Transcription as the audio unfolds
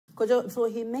Kwadwo, so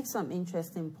he makes some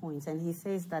interesting points, and he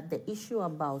says that the issue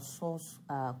about source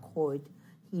code,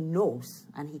 he knows,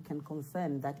 and he can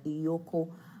confirm that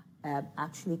EOCO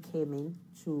actually came in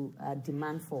to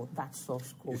demand for that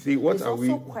source code. See, what He's are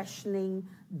also we questioning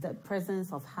the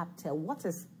presence of Haptel. What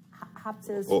is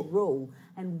Haptel's role,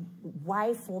 and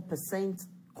why 4%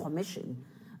 commission?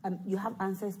 You have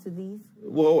answers to these?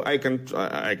 Well, I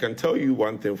can tell you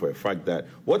one thing for a fact, that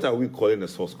what are we calling a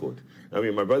source code? I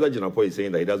mean, my brother Jinapo is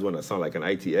saying that he doesn't want to sound like an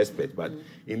IT expert, but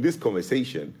in this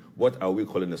conversation, what are we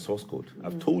calling a source code?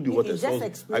 I've told you what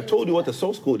a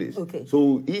source code is. Okay.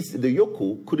 So the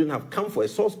EOCO couldn't have come for a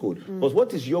source code. Because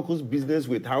what is EOCO's business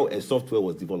with how a software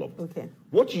was developed? Okay.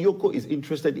 What EOCO is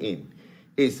interested in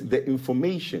is the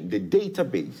information, the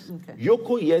database. Okay.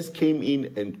 EOCO, yes, came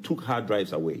in and took hard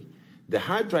drives away. The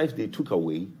hard drives they took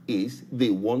away is they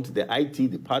want the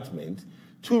IT department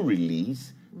to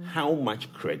release how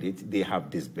much credit they have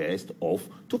disbursed off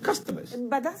to customers.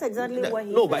 But that's exactly what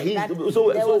he no, said. but he's,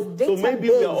 So maybe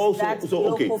we are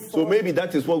also so maybe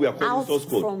that is what we are calling source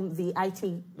code from the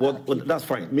IT. Well, that's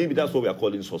fine. Maybe that's what we are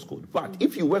calling source code. But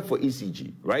if you work for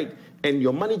ECG, right, and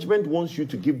your management wants you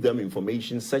to give them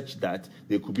information such that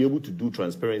they could be able to do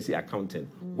transparency accounting,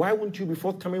 why wouldn't you be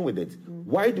forthcoming with it?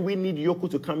 Why do we need EOCO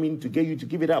to come in to get you to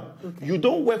give it up? Okay. You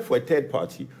don't work for a third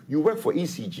party. You work for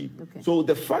ECG. Okay. So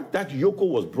the fact that EOCO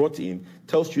was brought in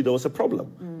tells you there was a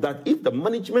problem. That if the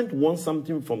management wants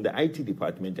something from the IT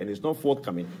department and it's not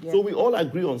forthcoming, so we all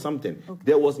agree on something. Okay.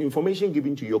 There was information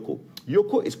given to EOCO.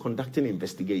 EOCO is conducting an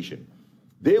investigation.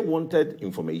 They wanted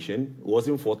information, it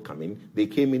wasn't forthcoming, they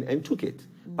came in and took it.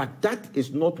 But that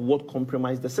is not what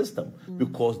compromised the system,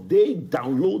 because they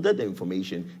downloaded the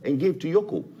information and gave to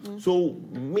EOCO. So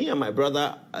me and my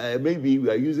brother, maybe we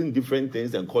are using different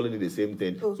things and calling it the same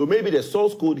thing. So maybe the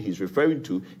source code he's referring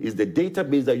to is the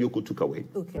database that EOCO took away.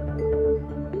 Okay.